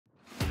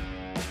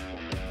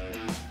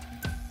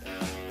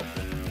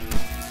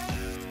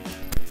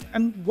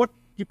And what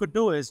you could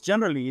do is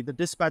generally the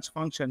dispatch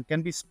function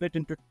can be split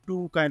into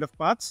two kind of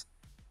parts.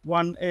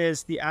 One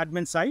is the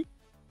admin side,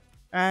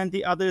 and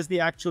the other is the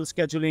actual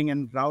scheduling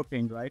and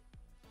routing, right?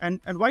 And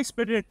why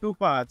split it in two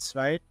parts,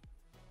 right?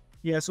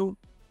 Yeah. So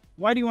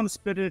why do you want to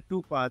split it in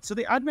two parts? So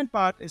the admin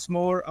part is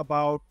more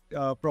about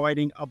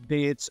providing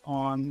updates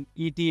on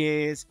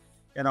ETAs,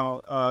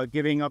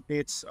 giving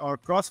updates or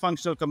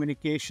cross-functional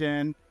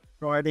communication,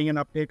 providing an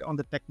update on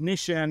the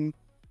technician.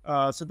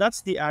 So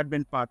that's the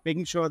admin part,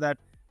 making sure that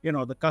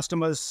the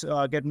customers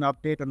get an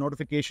update or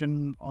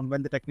notification on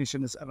when the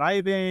technician is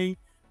arriving,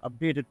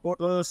 updated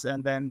portals,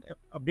 and then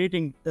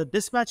updating the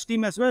dispatch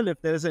team as well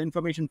if there is an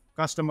information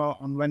customer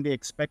on when they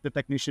expect the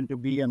technician to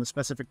be on a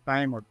specific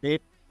time or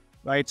date,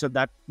 right? So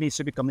that needs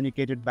to be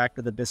communicated back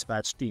to the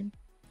dispatch team.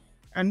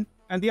 And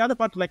the other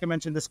part, like I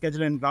mentioned, the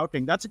scheduling and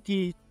routing, that's a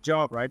key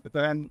job, right?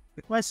 Because it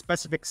requires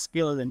specific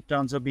skill in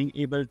terms of being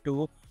able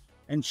to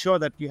ensure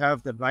that you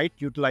have the right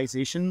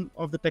utilization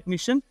of the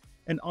technician,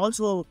 and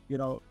also,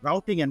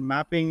 routing and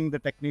mapping the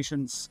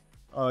technician's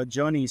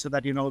journey so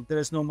that, there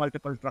is no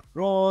multiple truck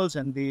rolls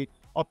and they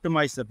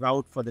optimize the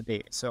route for the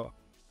day. So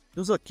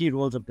those are key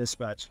roles of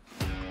dispatch.